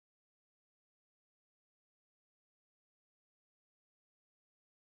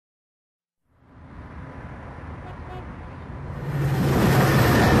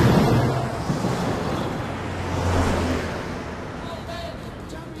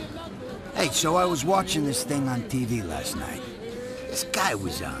Hey, so I was watching this thing on TV last night. This guy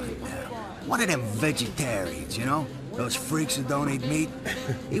was on, one of them vegetarians, you know? Those freaks who don't eat meat.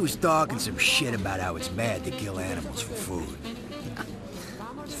 He was talking some shit about how it's bad to kill animals for food.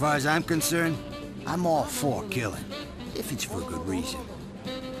 As far as I'm concerned, I'm all for killing, if it's for a good reason.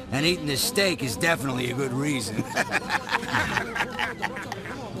 And eating this steak is definitely a good reason.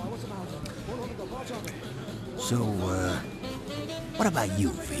 So, what about you,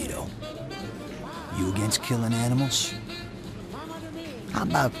 Vito? You against killing animals? How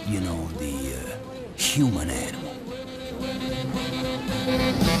about, you know, the, human animal?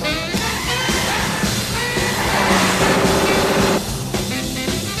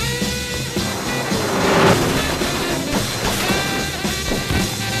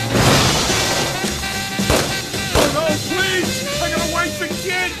 No, please! I got a wife and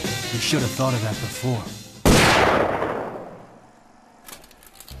kid! You should have thought of that before.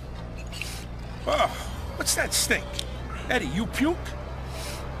 Oh, what's that stink? Eddie, you puke?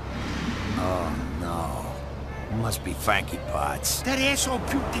 Oh, no. Must be Frankie Potts. That asshole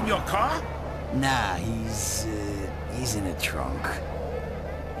puked in your car? Nah, he's in the trunk.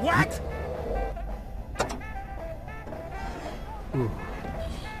 What?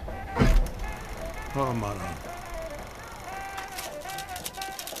 Oh, Mano.